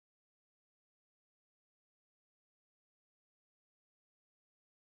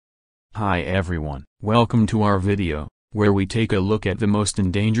Hi everyone, welcome to our video, where we take a look at the most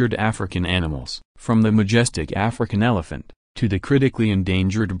endangered African animals, from the majestic African elephant, to the critically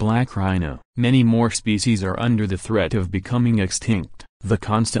endangered black rhino. Many more species are under the threat of becoming extinct. The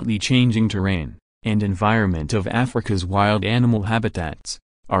constantly changing terrain and environment of Africa's wild animal habitats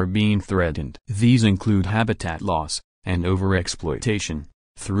are being threatened. These include habitat loss and overexploitation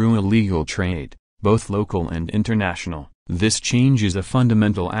through illegal trade, both local and international. This change is a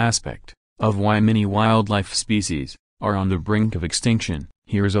fundamental aspect of why many wildlife species are on the brink of extinction.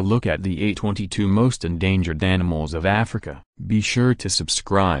 Here's a look at the 822 most endangered animals of Africa. Be sure to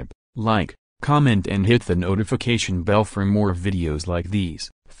subscribe, like, comment and hit the notification bell for more videos like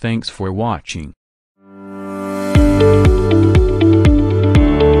these. Thanks for watching.